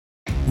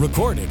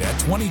Recorded at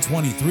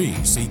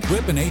 2023's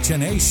Equip and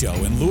HNA show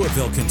in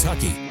Louisville,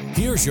 Kentucky.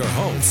 Here's your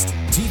host,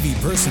 TV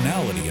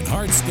personality and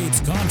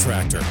hardscapes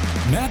contractor,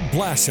 Matt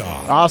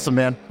Blashaw. Awesome,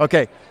 man.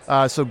 Okay,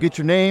 so get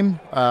your name,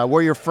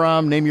 where you're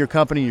from, name your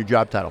company, and your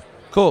job title.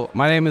 Cool.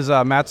 My name is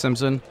Matt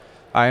Simpson.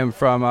 I am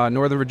from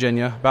Northern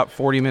Virginia, about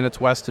 40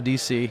 minutes west of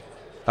D.C.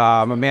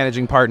 I'm a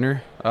managing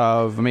partner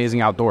of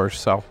Amazing Outdoors.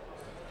 So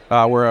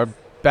we're a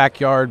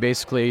backyard,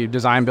 basically,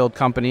 design build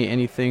company,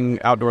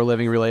 anything outdoor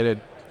living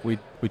related.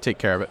 We take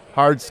care of it.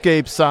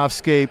 Hardscape,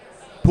 softscape,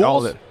 pools.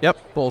 All of it.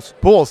 Yep,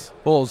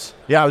 pools.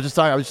 Yeah, I was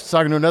just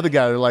talking to another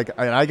guy. They're like,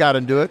 I got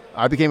into it.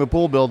 I became a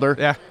pool builder.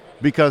 Yeah.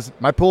 Because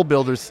my pool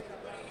builders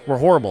were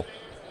horrible.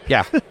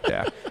 Yeah.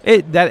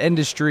 That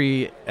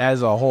industry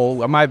as a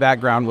whole, my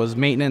background was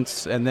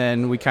maintenance, and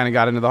then we kind of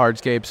got into the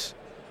hardscapes,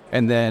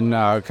 and then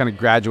kind of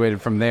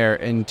graduated from there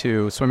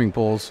into swimming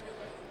pools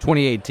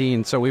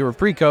 2018. So we were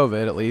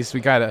pre-COVID, at least. We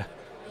kind of,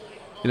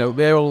 be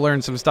able to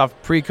learn some stuff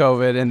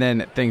pre-COVID, and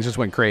then things just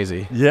went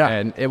crazy. Yeah.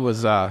 And it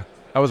was that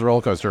was a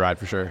roller coaster ride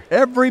for sure.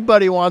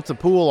 Everybody wants a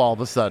pool all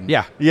of a sudden.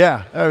 Yeah.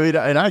 Yeah. I mean,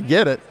 and I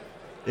get it.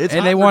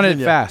 And they want it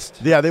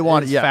fast. Yeah, they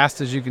want it as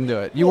fast as you can do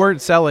it. You weren't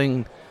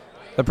selling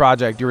the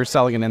project, you were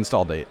selling an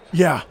install date.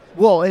 Yeah.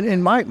 Well,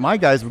 and my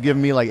guys were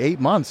giving me like 8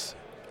 months.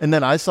 And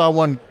then I saw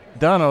one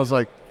done. I was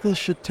like, this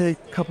should take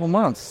a couple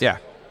months. Yeah.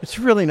 It's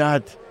really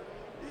not,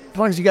 as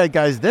long as you got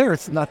guys there,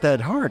 it's not that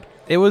hard.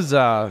 It was,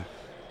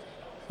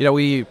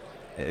 we,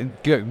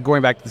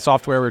 going back to the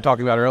software we were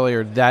talking about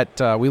earlier,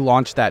 that we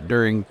launched that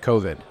during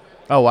COVID.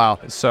 Oh, wow.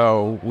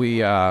 So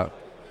we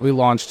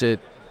launched it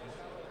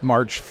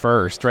March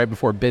 1st, right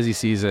before busy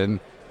season,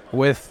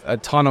 with a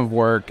ton of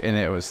work, and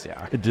it was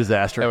a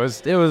disaster. It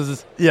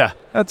was yeah.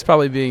 That's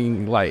probably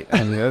being light.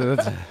 I mean,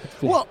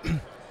 well,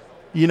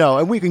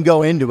 and we can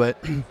go into it.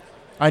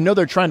 I know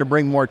they're trying to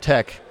bring more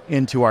tech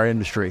into our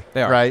industry,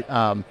 they are.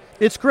 Right?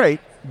 It's great,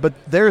 but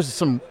there's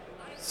some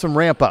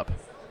ramp up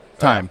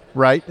time,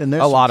 right? And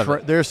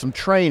there's there's some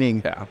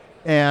training. Yeah.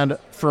 And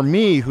for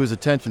me, who's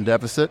attention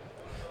deficit,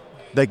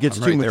 that gets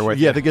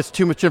that gets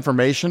too much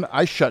information,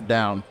 I shut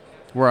down.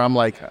 Where I'm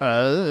like,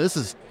 this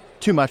is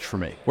too much for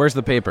me. Where's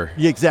the paper?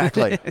 Yeah,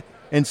 exactly.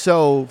 And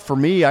so for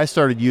me, I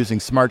started using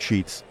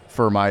Smartsheets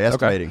for my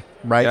estimating,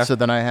 right? Yeah. So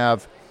then I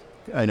have,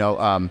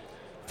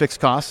 fixed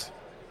costs,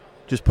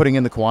 just putting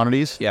in the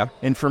quantities. Yeah.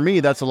 And for me,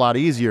 that's a lot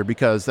easier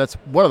because that's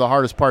one of the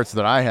hardest parts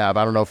that I have,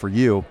 I don't know for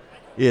you,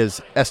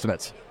 is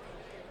estimates.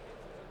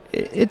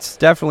 It's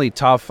definitely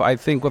tough. I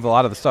think with a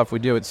lot of the stuff we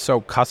do, it's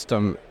so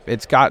custom.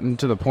 It's gotten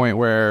to the point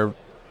where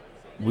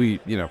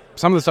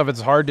some of the stuff, it's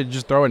hard to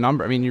just throw a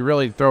number. I mean, you're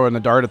really throwing a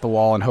dart at the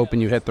wall and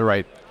hoping you hit the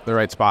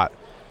right spot.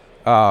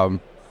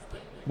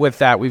 With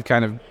that, we've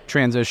kind of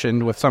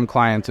transitioned with some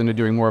clients into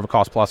doing more of a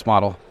cost-plus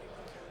model.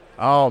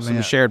 Oh, man.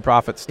 Some shared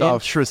profit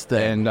stuff.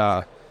 Interesting.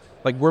 And,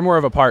 we're more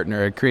of a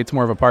partner. It creates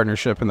more of a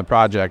partnership in the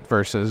project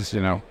versus,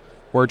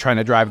 we're trying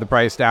to drive the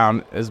price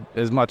down as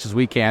much as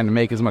we can to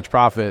make as much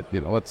profit.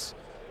 Let's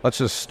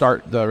just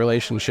start the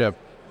relationship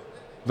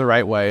the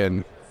right way,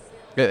 and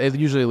it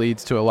usually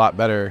leads to a lot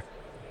better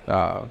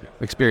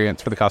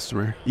experience for the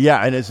customer.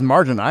 Yeah, and it's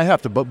margin. I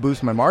have to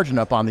boost my margin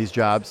up on these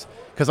jobs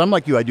because I'm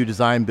like you. I do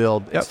design,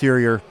 build,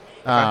 exterior,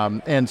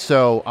 and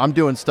so I'm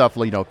doing stuff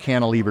like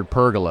cantilevered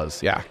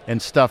pergolas. Yeah,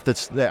 and stuff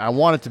that I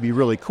want it to be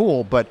really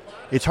cool, but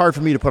it's hard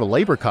for me to put a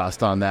labor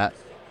cost on that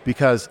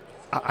because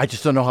I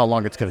just don't know how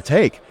long it's going to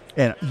take,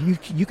 and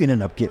you can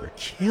end up getting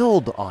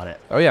killed on it.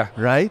 Oh yeah,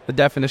 right. The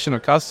definition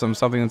of custom,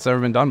 something that's never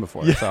been done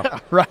before. Yeah, so.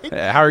 Right.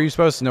 How are you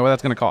supposed to know what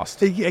that's going to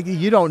cost?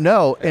 You don't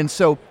know, and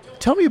so.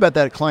 Tell me about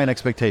that client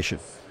expectation,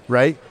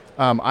 right?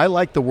 I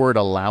like the word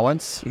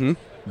allowance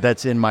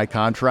that's in my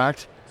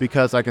contract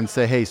because I can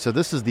say, hey, so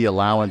this is the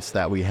allowance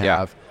that we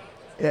have.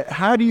 Yeah.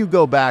 How do you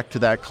go back to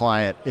that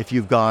client if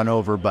you've gone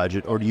over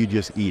budget, or do you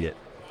just eat it?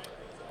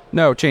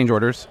 No, change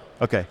orders.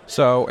 Okay.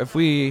 So if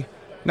we've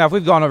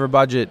gone over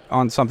budget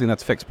on something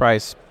that's fixed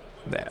price,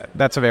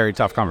 that's a very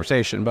tough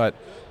conversation. But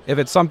if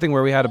it's something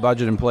where we had a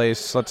budget in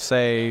place, let's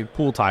say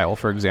pool tile,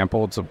 for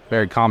example, it's a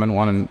very common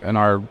one in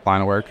our line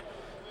of work.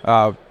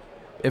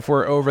 If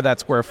we're over that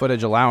square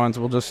footage allowance,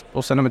 we'll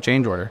send them a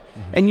change order.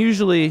 Mm-hmm. And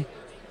usually,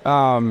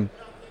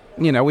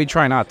 we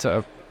try not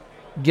to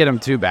get them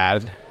too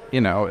bad.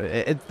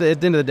 At the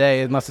end of the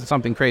day, unless it's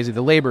something crazy,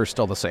 the labor is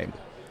still the same.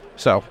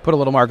 So put a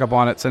little markup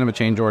on it, send them a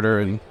change order,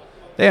 and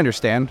they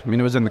understand. I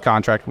mean, it was in the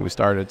contract when we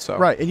started. So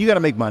right, and you got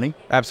to make money.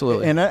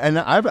 Absolutely. And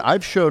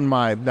I've shown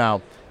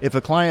now. If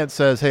a client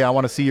says, hey, I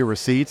want to see your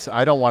receipts,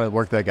 I don't want to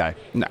work that guy.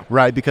 No.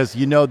 Right? Because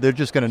they're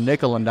just going to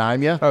nickel and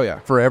dime you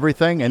for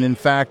everything. And in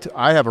fact,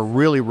 I have a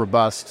really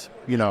robust,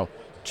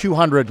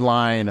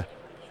 200-line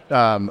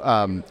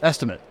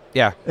estimate.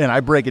 Yeah. And I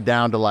break it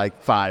down to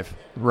like 5,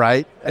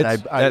 right?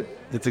 And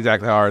that's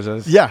exactly how ours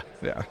is. Yeah.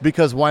 Yeah.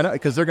 Because why not?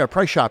 Because they're going to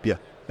price shop you.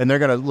 And they're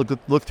going to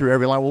look through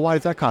every line. Well, why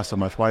does that cost so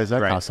much? Why does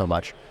that cost so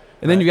much?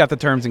 And then you got the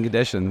terms and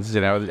conditions,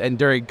 and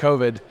during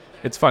COVID,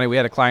 it's funny, we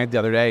had a client the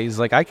other day, he's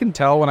like, I can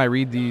tell when I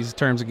read these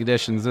terms and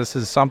conditions, this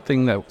is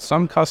something that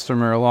some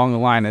customer along the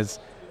line has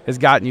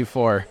gotten you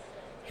for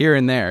here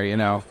and there,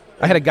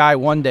 I had a guy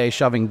one day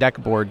shoving deck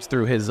boards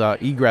through his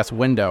egress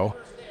window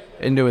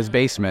into his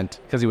basement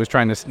because he was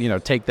trying to,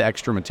 take the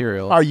extra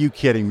material. Are you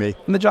kidding me?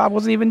 And the job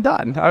wasn't even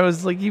done. I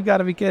was like, "You've got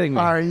to be kidding me!"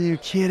 Are you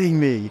kidding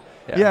me?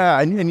 Yeah,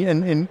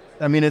 and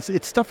I mean,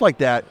 it's stuff like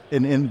that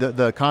in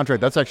the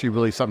contract. That's actually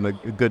really something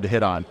good to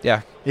hit on.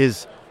 Yeah,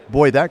 is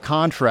boy, that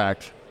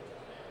contract,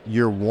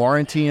 your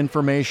warranty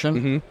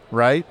information,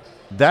 right?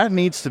 That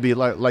needs to be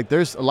like.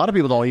 There's a lot of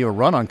people don't even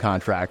run on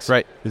contracts.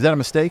 Right? Is that a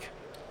mistake?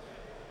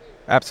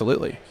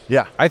 Absolutely.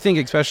 Yeah, I think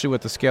especially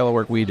with the scale of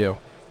work we do.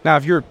 Now,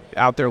 if you're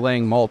out there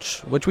laying mulch,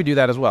 which we do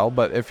that as well,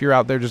 but if you're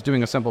out there just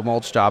doing a simple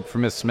mulch job for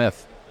Miss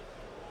Smith,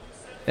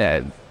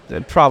 it's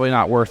probably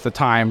not worth the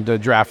time to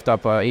draft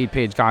up a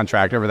 8-page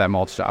contract over that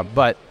mulch job.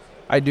 But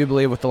I do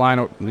believe with the line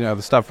of,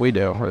 the stuff we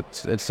do,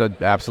 it's an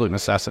absolute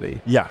necessity.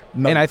 Yeah.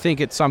 No. And I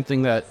think it's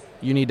something that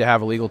you need to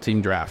have a legal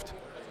team draft.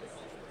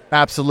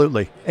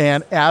 Absolutely.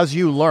 And as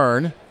you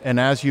learn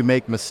and as you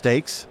make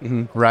mistakes,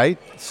 right?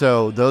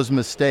 So those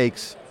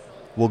mistakes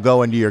will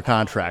go into your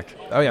contract.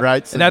 Oh, yeah.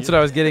 Right? So and that's what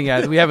I was getting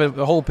at. We have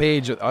a whole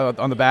page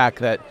on the back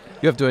that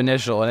you have to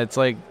initial, and it's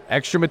like,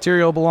 extra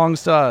material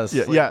belongs to us.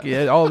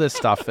 Yeah. All this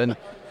stuff. And,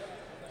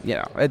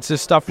 it's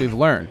just stuff we've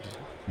learned.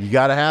 You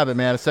got to have it,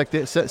 man. Set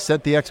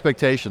the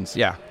expectations.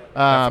 Yeah,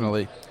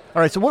 definitely.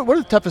 All right, so what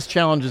are the toughest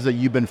challenges that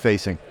you've been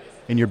facing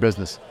in your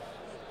business?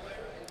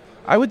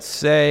 I would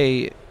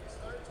say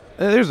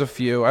there's a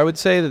few. I would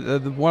say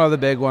that one of the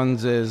big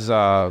ones is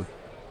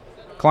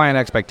client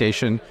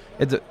expectation.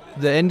 It's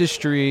the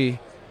industry,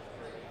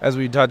 as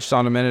we touched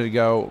on a minute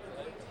ago,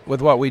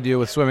 with what we do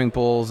with swimming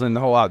pools and the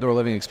whole outdoor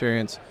living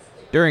experience.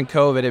 During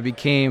COVID, it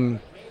became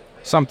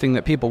something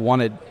that people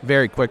wanted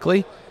very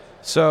quickly.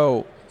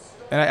 So,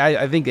 and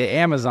I think the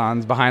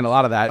Amazon's behind a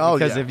lot of that,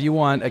 because if you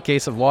want a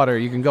case of water,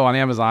 you can go on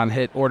Amazon,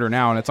 hit order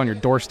now, and it's on your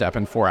doorstep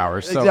in 4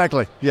 hours. So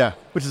exactly, yeah,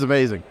 which is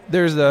amazing.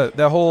 There's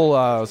the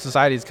whole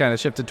society's kind of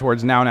shifted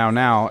towards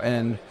now,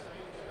 and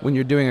when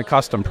you're doing a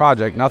custom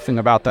project, nothing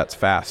about that's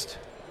fast.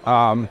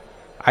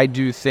 I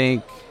do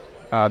think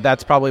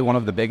that's probably one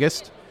of the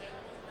biggest.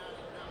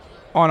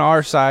 On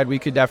our side, we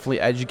could definitely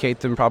educate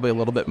them probably a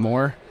little bit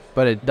more,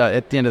 but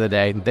at the end of the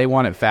day, they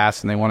want it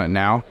fast and they want it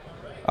now.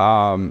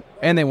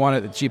 And they want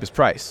it at the cheapest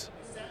price.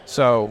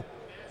 So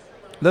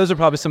those are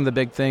probably some of the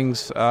big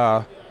things.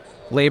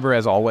 Labor,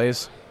 as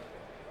always.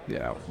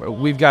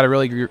 We've got a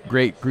really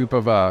great group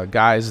of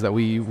guys that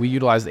we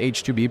utilize the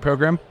H-2B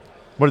program.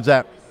 What is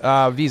that?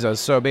 Visas.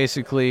 So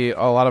basically,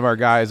 a lot of our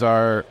guys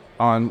are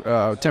on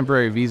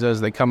temporary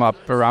visas. They come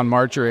up around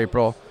March or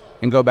April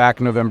and go back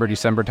November,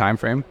 December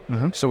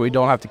timeframe. So we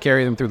don't have to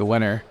carry them through the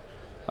winter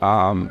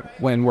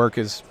when work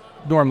is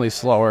normally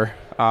slower.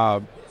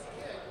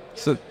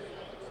 So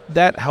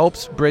that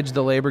helps bridge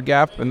the labor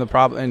gap and the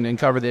problem and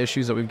cover the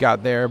issues that we've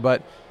got there.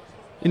 But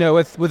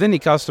with any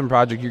custom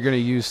project, you're going to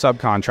use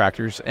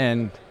subcontractors,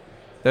 and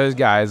those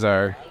guys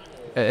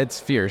it's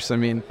fierce. I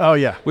mean, oh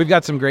yeah, we've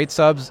got some great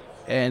subs,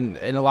 and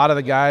a lot of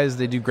the guys,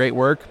 they do great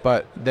work,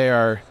 but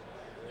they're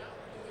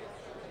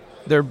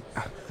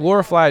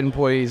glorified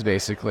employees.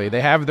 Basically,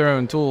 they have their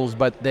own tools,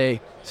 but they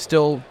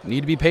still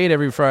need to be paid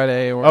every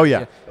Friday.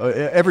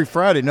 Every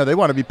Friday. No, they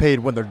want to be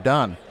paid when they're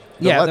done.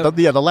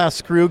 The last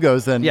screw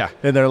goes in,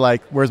 and they're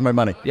like, "Where's my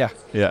money?" Yeah.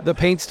 The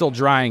paint's still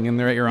drying, and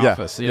they're at your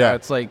office.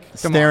 It's like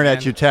staring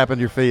at you, tapping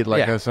your feet,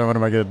 like, "Oh, so when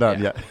am I getting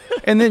done?" Yeah.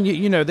 And then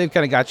they've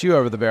kind of got you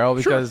over the barrel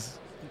because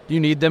you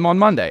need them on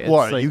Monday.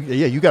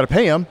 You got to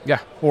pay them. Yeah.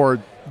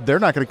 Or they're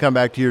not going to come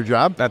back to your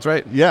job. That's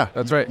right. Yeah,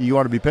 that's right. You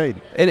want to be paid.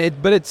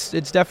 But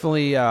it's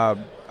definitely.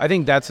 I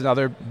think that's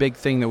another big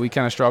thing that we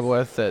kind of struggle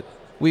with. That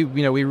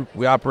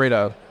we operate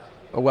a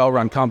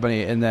well-run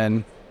company, and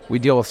then we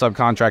deal with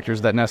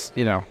subcontractors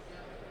that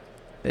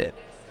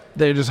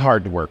they're just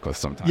hard to work with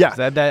sometimes. Yeah.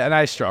 And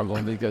I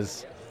struggle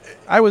because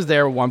I was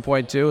there at one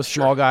point too, a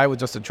small guy with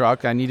just a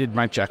truck. I needed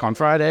my check on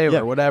Friday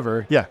or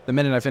whatever. Yeah. The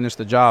minute I finished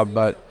the job,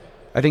 but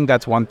I think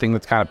that's one thing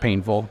that's kind of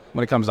painful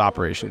when it comes to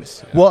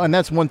operations. Well, and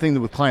that's one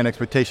thing with client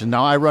expectations.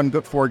 Now, I run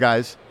 4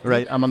 guys,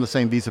 right? I'm on the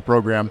same visa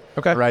program.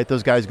 Okay. Right?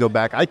 Those guys go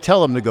back. I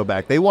tell them to go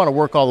back. They want to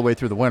work all the way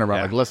through the winter.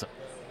 I'm like, listen,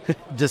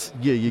 just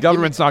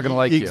government's not going to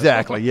like you.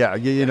 Exactly. Yeah.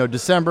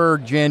 December,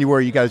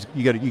 January, you got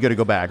to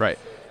go back. Right.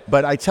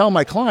 But I tell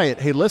my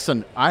client, hey,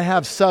 listen, I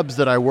have subs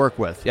that I work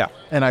with. Yeah.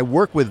 And I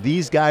work with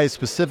these guys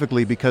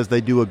specifically because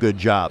they do a good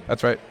job.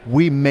 That's right.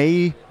 We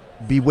may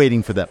be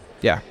waiting for them.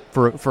 Yeah.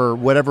 For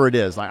whatever it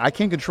is. Like, I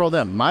can't control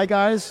them. My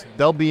guys,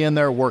 they'll be in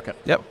there working.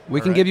 Yep.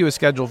 We can give you a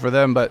schedule for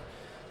them, but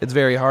it's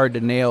very hard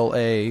to nail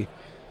a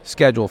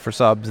schedule for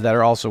subs that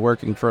are also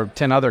working for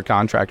 10 other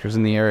contractors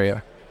in the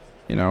area.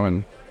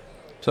 And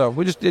so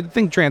we just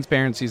think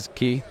transparency is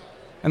key.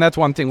 And that's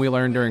one thing we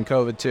learned during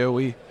COVID too.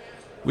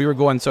 We were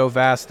going so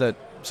fast that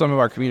some of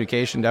our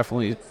communication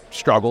definitely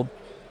struggled.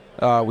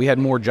 We had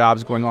more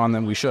jobs going on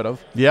than we should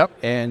have. Yep.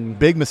 And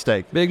big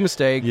mistake.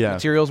 Yeah.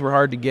 Materials were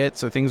hard to get,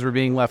 so things were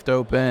being left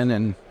open,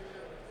 and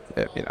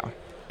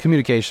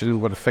communication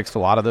would have fixed a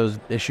lot of those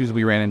issues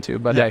we ran into.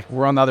 But hey,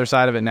 we're on the other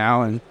side of it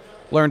now and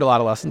learned a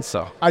lot of lessons.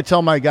 So I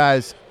tell my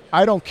guys,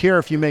 I don't care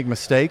if you make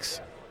mistakes,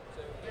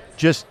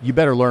 just you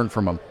better learn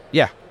from them.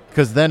 Yeah.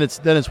 Because then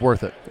it's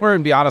worth it. Or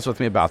and be honest with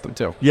me about them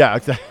too. Yeah.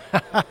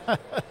 Exactly.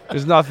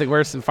 There's nothing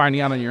worse than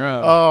finding out on your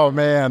own. Oh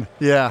man.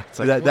 Yeah.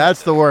 Like,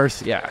 that's the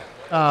worst. Yeah.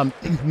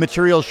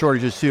 Material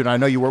shortages too. And I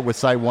know you work with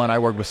Site One. I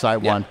work with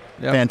Site One.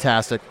 Yeah.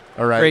 Fantastic.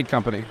 All right. Great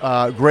company.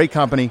 Great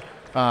company.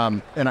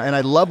 And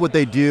I love what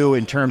they do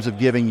in terms of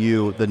giving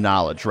you the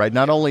knowledge, right?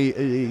 Not only,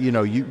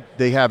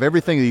 they have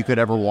everything that you could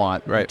ever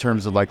want in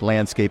terms of like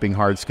landscaping,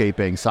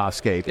 hardscaping,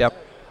 softscape. Yep.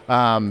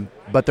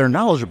 But they're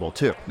knowledgeable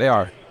too. They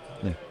are.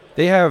 Yeah.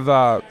 They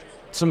have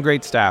some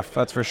great staff,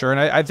 that's for sure. And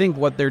I think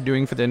what they're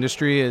doing for the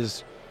industry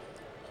is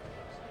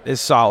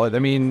solid. I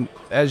mean,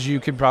 as you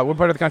could probably, what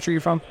part of the country are you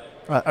from?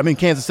 I'm in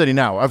Kansas City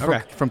now.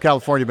 I'm from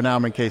California, but now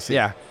I'm in KC.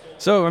 Yeah.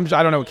 So I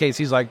don't know what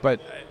KC's like, but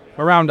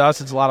around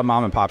us, it's a lot of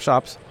mom and pop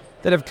shops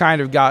that have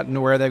kind of gotten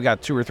to where they've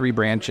got 2 or 3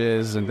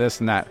 branches and this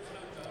and that.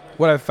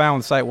 What I've found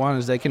with Site One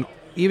is they can,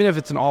 even if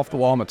it's an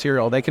off-the-wall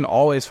material, they can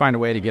always find a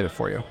way to get it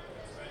for you.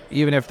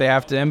 Even if they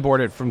have to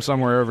import it from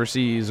somewhere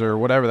overseas or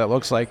whatever that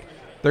looks like,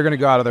 they're going to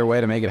go out of their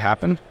way to make it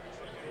happen.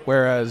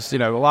 Whereas, a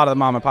lot of the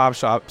mom and pop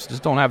shops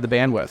just don't have the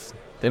bandwidth.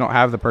 They don't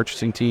have the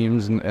purchasing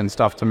teams and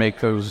stuff to make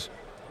those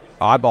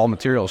oddball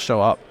materials show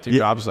up to your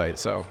job site.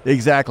 So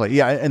exactly.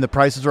 Yeah. And the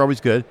prices are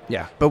always good.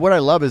 Yeah. But what I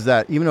love is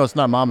that even though it's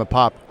not mom and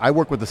pop, I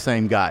work with the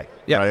same guy.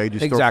 Yeah. Right? I do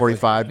Store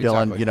 45,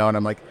 Dylan, and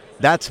I'm like,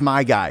 that's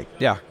my guy.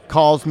 Yeah.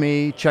 Calls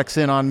me, checks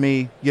in on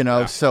me,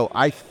 so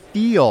I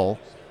feel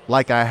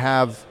like I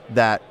have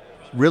that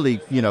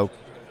really,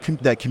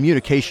 that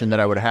communication that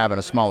I would have in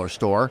a smaller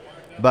store,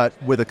 but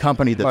with a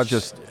company that's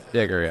just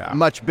bigger, yeah.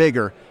 Much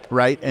bigger.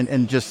 Right.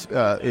 And just,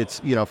 it's,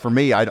 for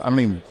me, I don't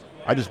even,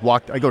 I just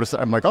walked.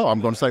 I'm like, oh,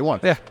 I'm going to Site One.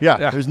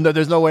 Yeah.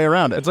 There's no way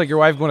around it. It's like your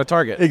wife going to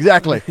Target.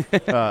 Exactly.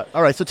 All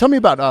right. So tell me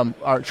about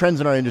our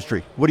trends in our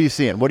industry. What are you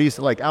seeing? What do you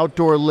like?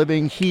 Outdoor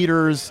living,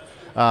 heaters.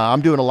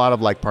 I'm doing a lot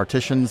of like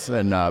partitions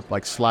and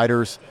like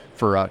sliders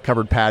for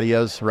covered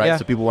patios, right? Yeah.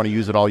 So people want to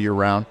use it all year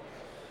round.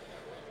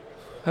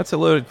 That's a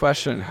loaded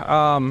question.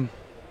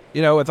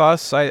 With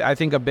us, I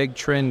think a big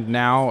trend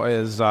now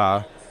is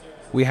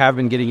we have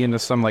been getting into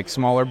some like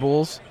smaller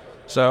pools.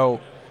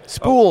 So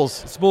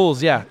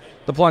spools, yeah.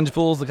 The plunge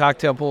pools, the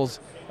cocktail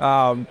pools.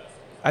 I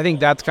think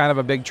that's kind of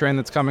a big trend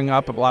that's coming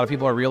up. A lot of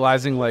people are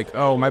realizing like,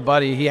 oh, my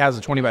buddy, he has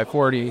a 20 by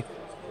 40.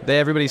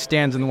 Everybody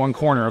stands in one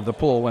corner of the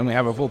pool when we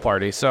have a pool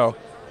party. So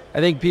I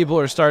think people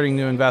are starting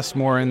to invest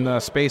more in the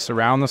space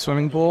around the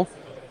swimming pool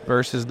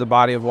versus the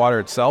body of water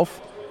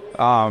itself.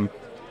 I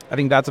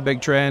think that's a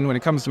big trend. When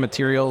it comes to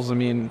materials, I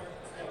mean,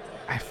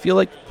 I feel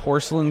like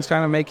porcelain's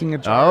kind of making a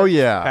charge. Oh,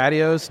 yeah.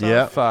 Patio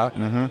stuff.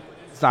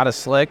 It's not as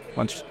slick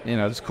once,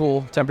 it's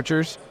cool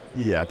temperatures.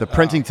 Yeah, the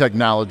printing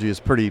technology is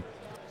pretty...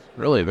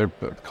 Really, the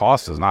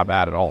cost is not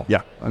bad at all.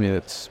 Yeah. I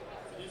mean,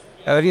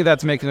 I think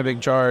that's making a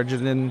big charge.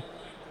 And then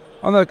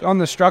on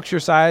the structure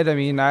side, I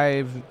mean,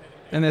 and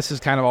this has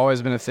kind of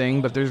always been a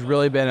thing, but there's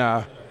really been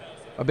a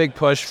big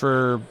push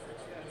for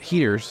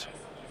heaters.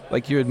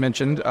 Like you had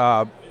mentioned,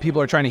 people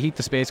are trying to heat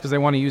the space because they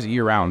want to use it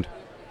year-round.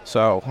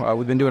 So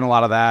we've been doing a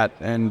lot of that.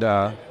 And,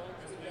 I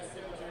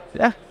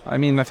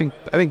mean, I think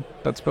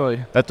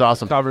that's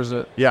awesome. Covers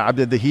it. Yeah, I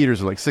did the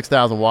heaters are like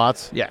 6,000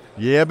 watts. Yeah.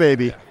 Yeah,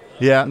 baby.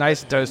 Yeah.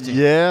 Nice and toasty.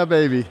 Yeah,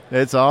 baby.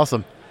 It's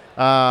awesome.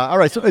 All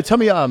right. So tell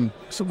me,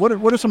 so what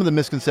are some of the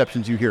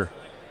misconceptions you hear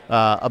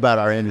about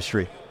our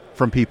industry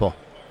from people?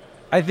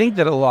 I think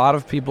that a lot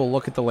of people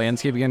look at the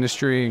landscaping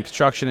industry and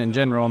construction in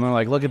general, and they're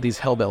like, look at these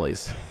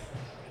hillbillies.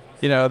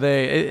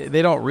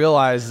 They don't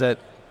realize that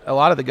a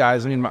lot of the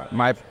guys, I mean,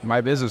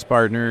 my business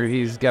partner,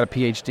 he's got a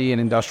PhD in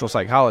industrial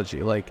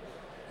psychology. Like,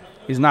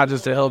 he's not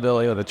just a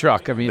hillbilly with a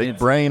truck. I mean, big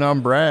brain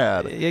on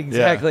Brad.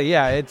 Exactly.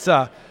 Yeah. It's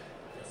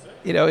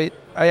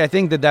I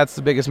think that's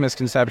the biggest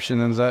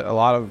misconception is that a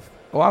lot of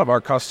our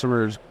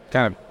customers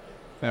kind of,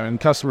 and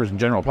customers in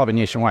general, probably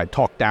nationwide,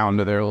 talk down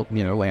to their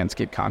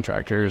landscape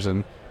contractors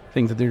and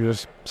think that they're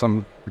just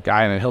some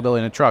guy in a hillbilly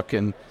in a truck,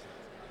 and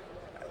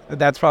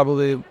that's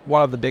probably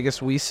one of the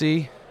biggest we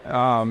see.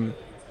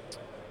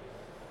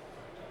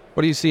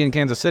 What do you see in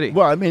Kansas City?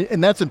 Well, I mean,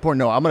 and that's important.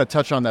 No, I'm going to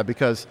touch on that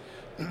because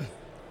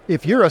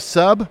if you're a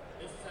sub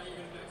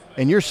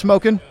and you're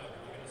smoking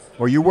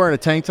or you're wearing a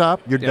tank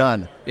top, you're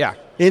done. Yeah.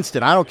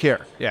 Instant. I don't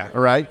care. Yeah.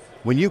 All right.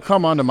 When you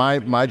come onto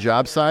my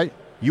job site,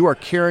 you are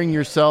carrying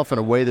yourself in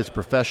a way that's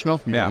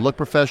professional. You look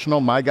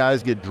professional. My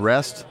guys get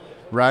dressed,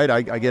 right?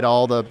 I get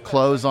all the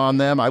clothes on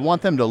them. I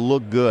want them to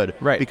look good.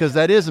 Right. Because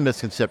that is a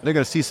misconception. They're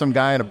going to see some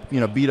guy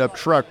in a beat up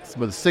truck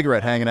with a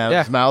cigarette hanging out of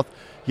his mouth.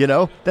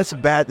 That's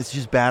bad. It's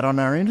just bad on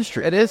our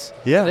industry. It is.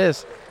 Yeah. It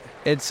is.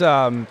 It's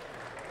and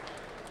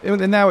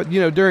now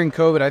during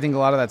COVID, I think a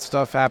lot of that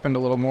stuff happened a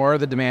little more.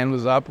 The demand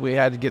was up. We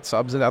had to get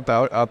subs out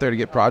there to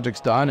get projects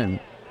done,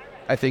 and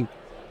I think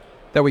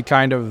that we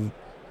kind of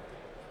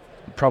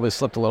probably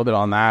slipped a little bit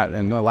on that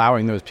and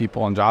allowing those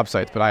people on job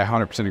sites. But I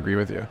 100% agree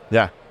with you.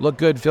 Yeah. Look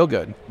good, feel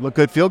good. Look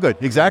good, feel good.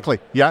 Exactly.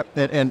 Yeah.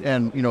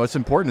 And it's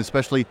important,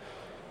 especially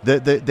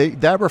that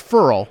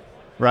referral.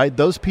 Right,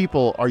 those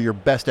people are your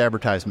best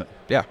advertisement.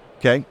 Yeah.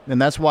 Okay,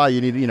 and that's why you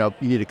need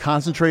to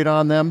concentrate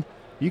on them.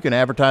 You can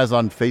advertise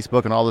on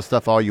Facebook and all this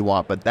stuff all you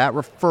want, but that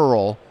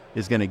referral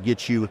is going to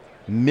get you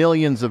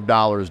millions of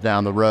dollars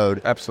down the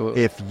road.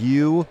 Absolutely. If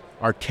you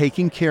are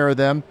taking care of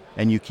them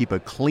and you keep a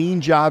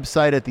clean job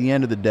site at the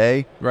end of the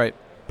day, Right.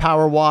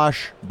 power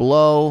wash,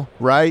 blow,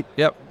 right?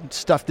 Yep.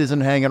 Stuff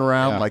isn't hanging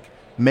around, Yeah. like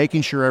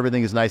making sure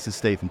everything is nice and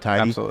safe and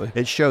tidy. Absolutely.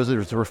 It shows that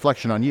it's a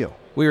reflection on you.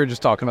 We were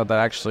just talking about that,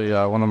 actually.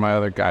 One of my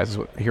other guys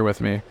here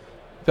with me,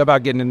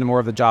 about getting into more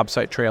of the job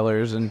site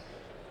trailers and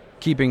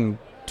keeping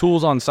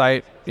tools on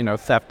site. You know,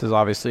 theft is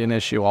obviously an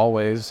issue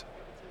always,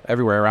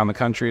 everywhere around the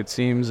country, it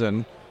seems,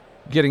 and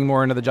getting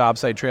more into the job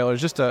site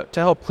trailers just to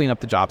help clean up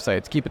the job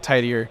sites, keep a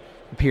tidier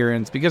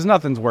appearance, because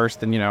nothing's worse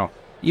than,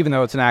 even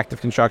though it's an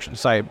active construction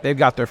site, they've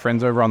got their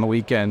friends over on the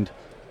weekend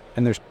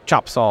and there's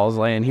chop saws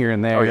laying here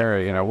and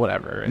there,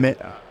 whatever. Man,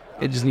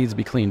 it just needs to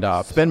be cleaned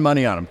up. spend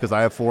money on them because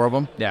I have 4 of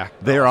them. Yeah.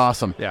 They're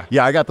awesome. Yeah.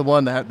 Yeah, I got the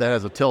one that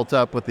has a tilt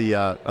up with the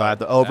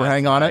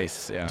overhang on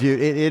nice, it. yeah. Dude,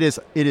 it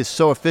is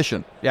so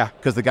efficient. Yeah.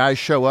 Because the guys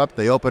show up,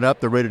 they open up,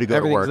 they're ready to go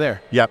to work. Everything's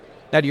there. Yep.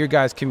 Now, do your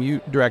guys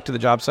commute direct to the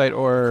job site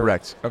or?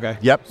 Correct. Okay.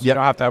 Yep. So you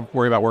don't have to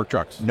worry about work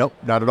trucks. Nope,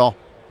 not at all.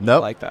 Nope.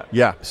 I like that.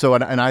 Yeah. So,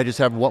 and I just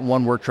have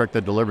one work truck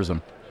that delivers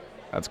them.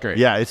 That's great.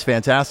 Yeah, it's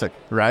fantastic,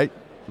 right?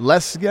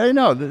 Less,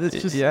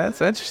 it's just, Yeah, it's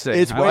interesting.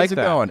 it's I ways like of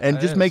that. going. And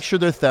That just is. make sure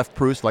they're theft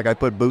proof. Like I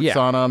put boots Yeah.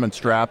 on them and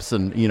straps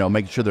and,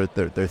 make sure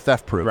they're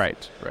theft proof.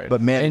 Right.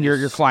 But man, and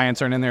your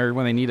clients aren't in there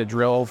when they need a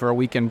drill for a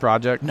weekend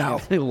project. No.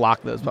 They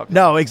lock those puppies.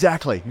 No,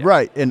 exactly.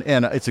 Right. And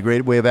it's a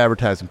great way of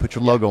advertising. Put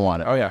your logo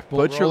on it. Oh, yeah.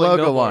 Put your Rolling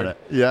logo on billboard.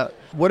 it. Yeah.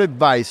 What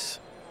advice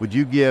would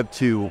you give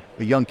to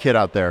a young kid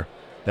out there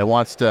that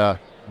wants to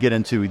get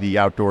into the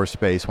outdoor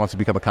space, wants to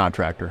become a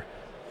contractor?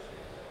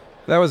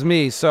 That was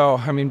me. So,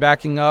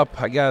 backing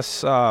up, I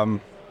guess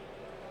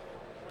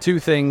 2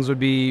 things would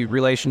be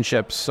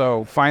relationships.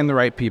 So find the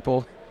right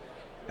people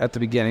at the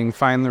beginning,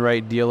 find the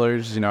right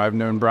dealers. I've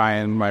known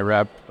Brian, my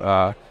rep,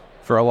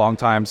 for a long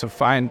time. So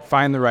find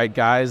the right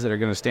guys that are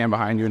going to stand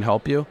behind you and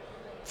help you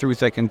through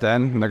thick and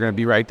thin, and they're going to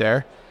be right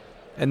there.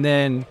 And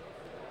then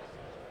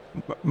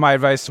my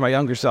advice to my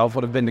younger self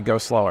would have been to go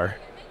slower.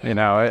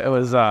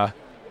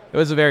 It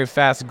was a very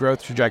fast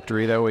growth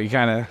trajectory that we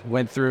kind of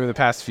went through the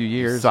past few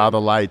years. Saw the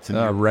lights and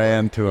you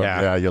ran to them.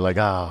 yeah. Yeah, you're like,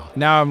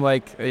 Now I'm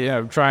like,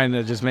 trying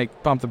to just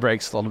pump the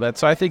brakes a little bit.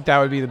 So I think that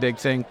would be the big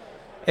thing.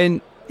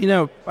 And,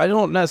 I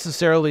don't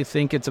necessarily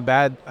think it's a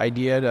bad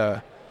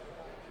idea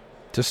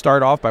to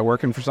start off by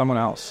working for someone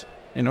else.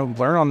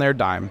 Learn on their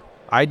dime.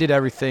 I did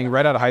everything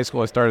right out of high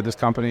school. I started this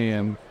company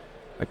and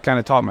I kind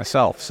of taught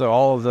myself. So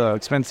all of the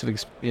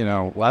expensive,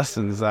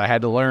 lessons that I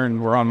had to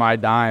learn were on my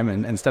dime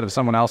and instead of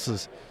someone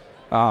else's.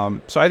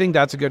 So I think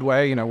that's a good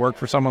way, work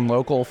for someone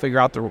local, figure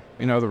out the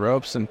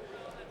ropes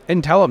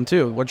and tell them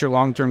too what your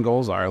long-term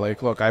goals are.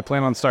 Like, look, I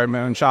plan on starting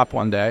my own shop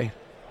one day,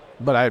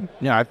 but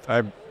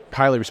I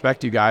highly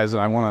respect you guys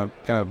and I want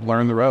to kind of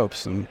learn the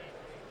ropes. And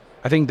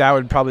I think that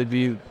would probably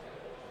be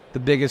the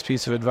biggest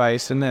piece of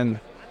advice. And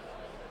then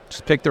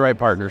just pick the right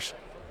partners.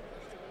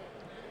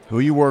 who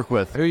you work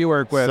with. Who you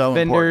work with, So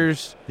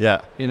vendors,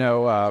 Yeah.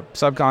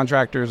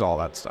 subcontractors, all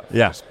that stuff.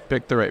 Yeah. Just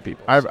pick the right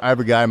people. I have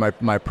a guy,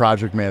 my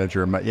project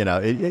manager,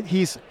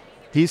 he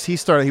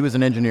started, he was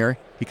an engineer.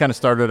 He kind of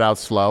started out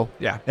slow.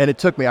 Yeah. And it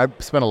took me, I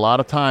spent a lot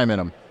of time in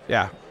him,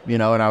 Yeah.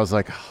 and I was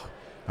like,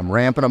 I'm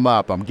ramping him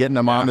up. I'm getting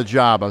him on the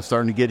job. I'm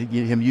starting to get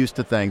him used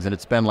to things. And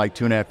it's been like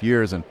 2.5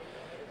 years. And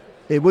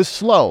it was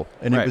slow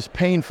and Right. it was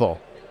painful,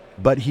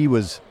 but he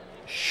was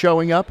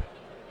showing up.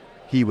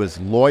 He was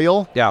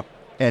loyal. Yeah.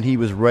 And he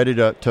was ready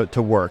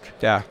to work.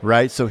 Yeah.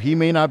 Right. So he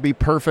may not be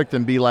perfect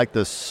and be like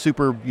the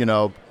super,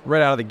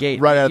 Right out of the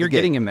gate. Right out of You're the gate.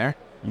 getting him there.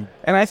 And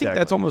I think Exactly.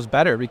 that's almost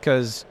better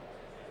because,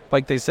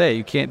 like they say,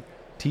 you can't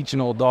teach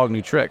an old dog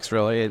new tricks,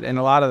 really. And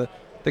a lot of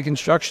the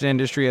construction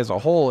industry as a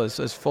whole is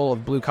full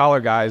of blue-collar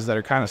guys that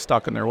are kind of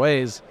stuck in their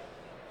ways.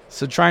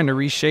 So trying to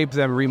reshape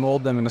them,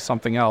 remold them into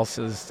something else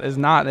is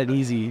not an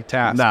easy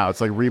task. no, it's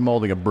like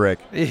remolding a brick.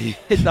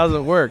 It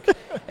doesn't work.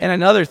 And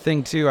another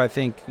thing, too, I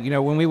think,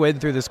 when we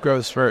went through this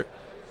growth spurt,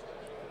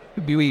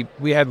 we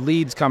had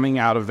leads coming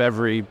out of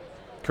every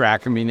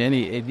crack.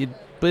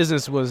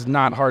 Business was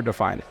not hard to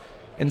find.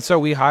 And so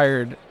we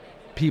hired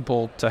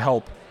people to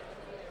help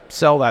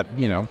sell that,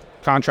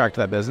 contract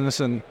that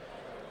business. And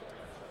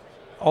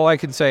all I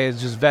can say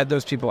is just vet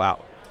those people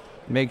out.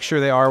 Make sure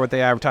they are what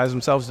they advertise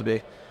themselves to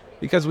be.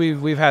 Because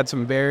we've had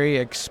some very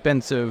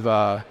expensive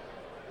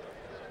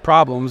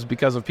problems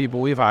because of people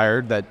we've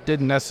hired that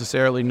didn't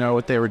necessarily know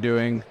what they were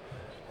doing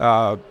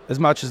as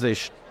much as they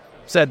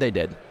said they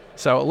did.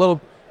 So a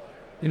little,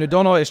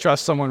 don't always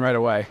trust someone right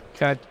away.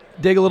 Kind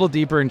of dig a little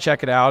deeper and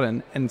check it out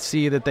and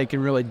see that they can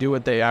really do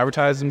what they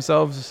advertise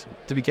themselves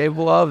to be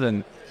capable of.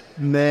 And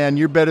Man,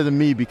 you're better than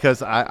me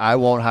because I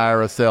won't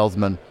hire a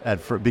salesman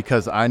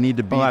because I need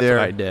to be that's there.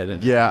 what I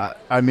did. Yeah,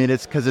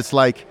 it's because it's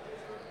like,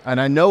 and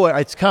I know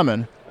it's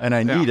coming and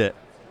I need it,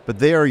 but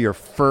they are your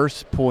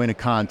first point of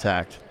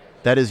contact.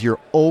 That is your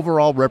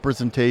overall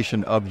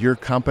representation of your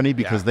company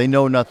because they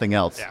know nothing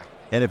else. Yeah.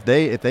 And if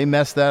they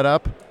mess that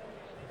up,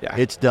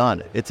 it's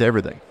done. It's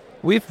everything.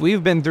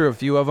 We've been through a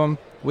few of them.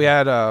 We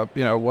had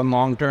one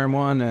long-term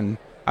one, and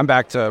I'm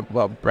back to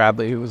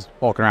Bradley, who was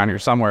walking around here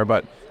somewhere,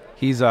 but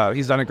he's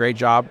done a great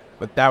job.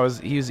 But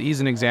he's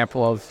an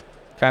example of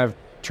kind of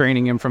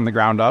training him from the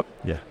ground up.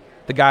 Yeah.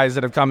 The guys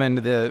that have come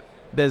into the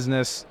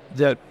business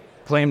that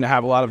claim to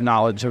have a lot of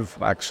knowledge have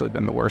actually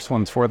been the worst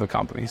ones for the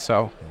company.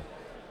 So,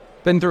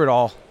 been through it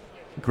all.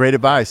 Great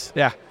advice.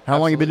 Yeah. How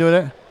long you been doing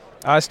it?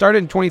 I started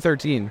in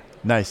 2013.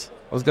 Nice.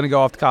 I was going to go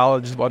off to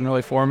college. It wasn't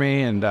really for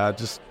me, and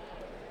just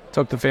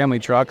took the family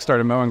truck,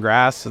 started mowing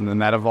grass, and then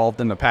that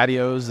evolved into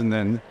patios, and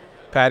then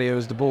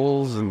patios to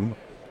pools, and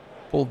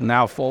full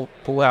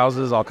pool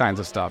houses, all kinds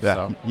of stuff. Yeah.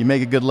 So You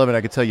make a good living.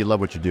 I can tell you love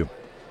what you do.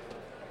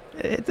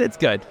 it's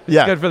good.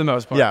 Yeah. It's good for the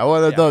most part. Yeah,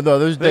 well, no,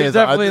 there's days.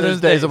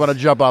 There's days I want to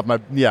jump off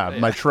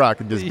my truck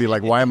and just be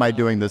like, why am I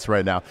doing this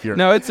right now?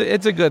 No, it's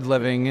a good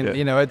living, and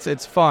Yeah.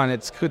 it's fun.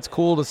 It's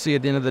cool to see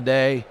at the end of the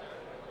day,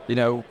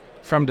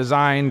 from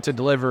design to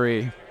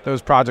delivery,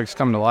 those projects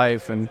come to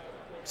life, and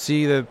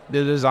see the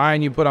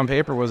design you put on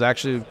paper was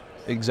actually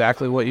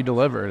exactly what you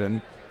delivered,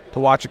 and to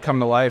watch it come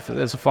to life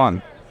is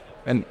fun,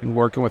 and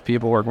working with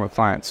people, working with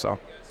clients. So.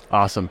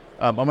 Awesome.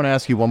 I'm going to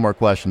ask you one more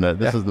question.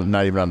 This is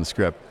not even on the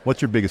script.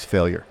 What's your biggest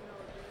failure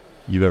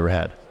you've ever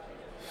had?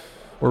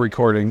 We're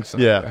recording, so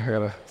Yeah. I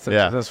gotta sit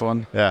to this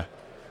one. Yeah.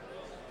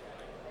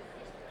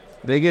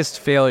 Biggest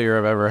failure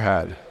I've ever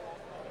had.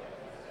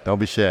 Don't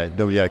be shy.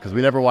 Because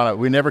we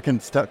never can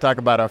talk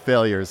about our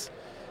failures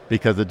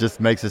because it just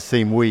makes us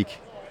seem weak.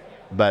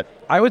 But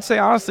I would say,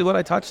 honestly, what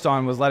I touched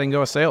on was letting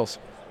go of sales.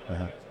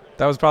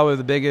 That was probably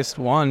the biggest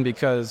one,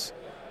 because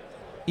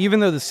even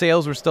though the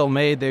sales were still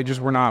made, they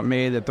just were not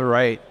made at the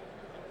right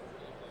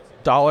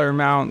dollar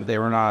amount.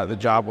 The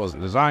job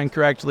wasn't designed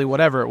correctly,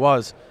 whatever it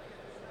was.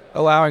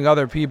 Allowing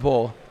other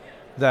people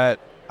that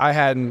I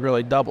hadn't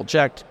really double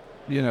checked,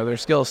 their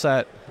skill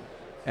set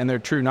and their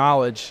true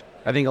knowledge,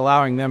 I think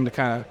allowing them to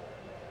kind of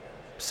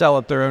sell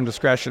at their own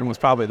discretion was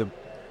probably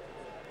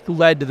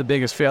led to the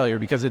biggest failure,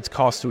 because it's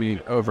cost me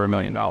over $1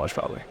 million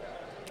probably.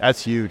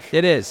 that's huge.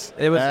 It is.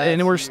 It was,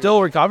 and we're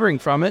still recovering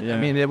from it. Yeah. I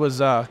mean, it was.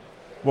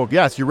 Well,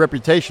 yeah, it's your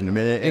reputation. I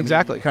mean,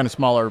 Exactly. Kind of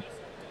smaller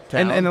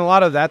town. And a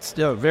lot of that's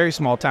a very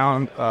small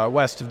town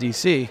west of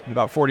D.C.,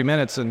 about 40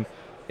 minutes, and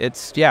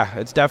it's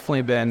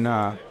definitely been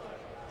that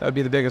would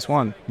be the biggest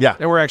one. Yeah.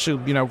 And we're actually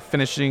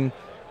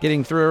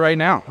getting through it right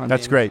now.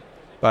 That's great.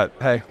 But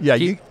hey, Yeah,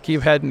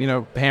 keep heading,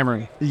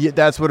 hammering. Yeah,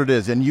 that's what it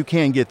is, and you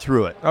can get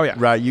through it. Oh, yeah.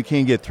 Right, you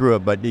can get through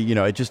it, but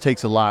it just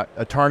takes a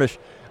tarnish.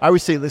 I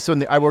always say,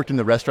 listen, I worked in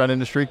the restaurant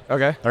industry.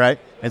 Okay. All right,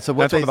 and so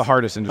That's one of the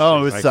hardest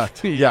industries. Oh, it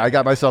sucked. Yeah, I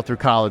got myself through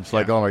college.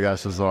 Like, Yeah. oh my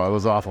gosh, it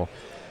was awful.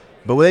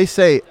 But when they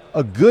say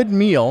a good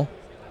meal,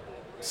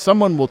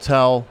 someone will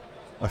tell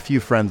a few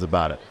friends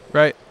about it.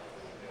 Right.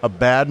 A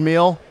bad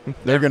meal,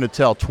 they're going to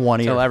tell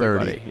 20 Tell or 30.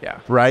 everybody, yeah.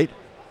 Right?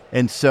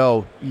 And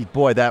so,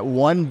 boy, that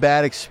one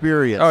bad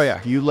experience, Oh,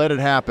 yeah. you let it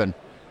happen,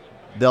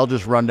 they'll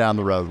just run down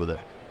the road with it.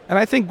 And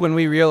I think when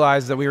we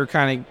realized that we were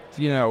kind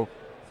of,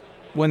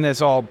 when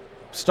this all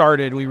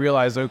started, we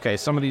realized, okay,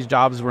 some of these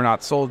jobs were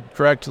not sold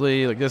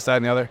correctly, like this, that,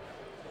 and the other.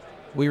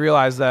 We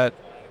realized that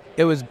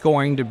it was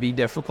going to be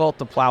difficult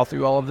to plow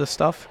through all of this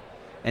stuff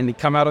and to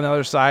come out on the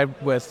other side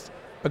with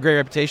a great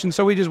reputation.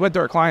 So we just went to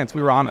our clients.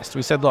 We were honest.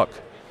 We said, look,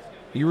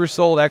 you were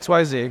sold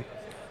XYZ.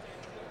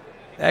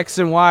 X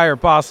and Y are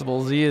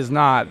possible. Z is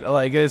not.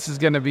 Like, this is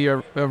going to be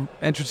a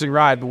interesting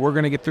ride, but we're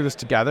going to get through this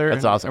together.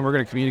 That's awesome. And we're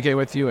going to communicate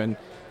with you. And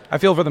I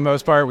feel for the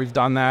most part, we've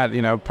done that.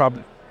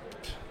 Probably,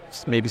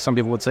 maybe some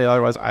people would say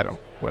otherwise. I don't,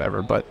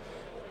 whatever. But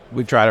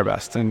we've tried our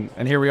best. And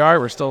here we are.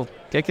 We're still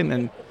kicking,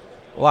 and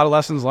a lot of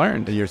lessons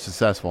learned. And you're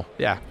successful.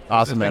 Yeah.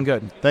 Awesome, It's man. been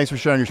good. Thanks for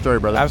sharing your story,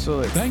 brother.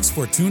 Absolutely. Thanks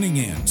for tuning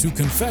in to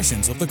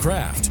Confessions of the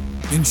Craft.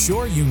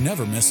 Ensure you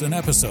never miss an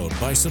episode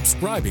by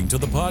subscribing to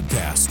the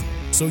podcast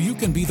so you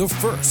can be the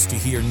first to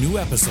hear new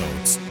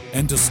episodes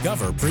and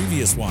discover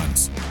previous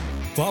ones.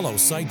 Follow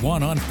Site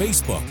One on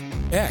Facebook,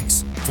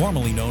 X,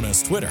 formerly known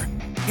as Twitter,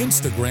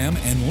 Instagram,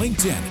 and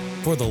LinkedIn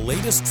for the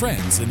latest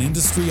trends and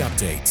industry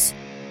updates.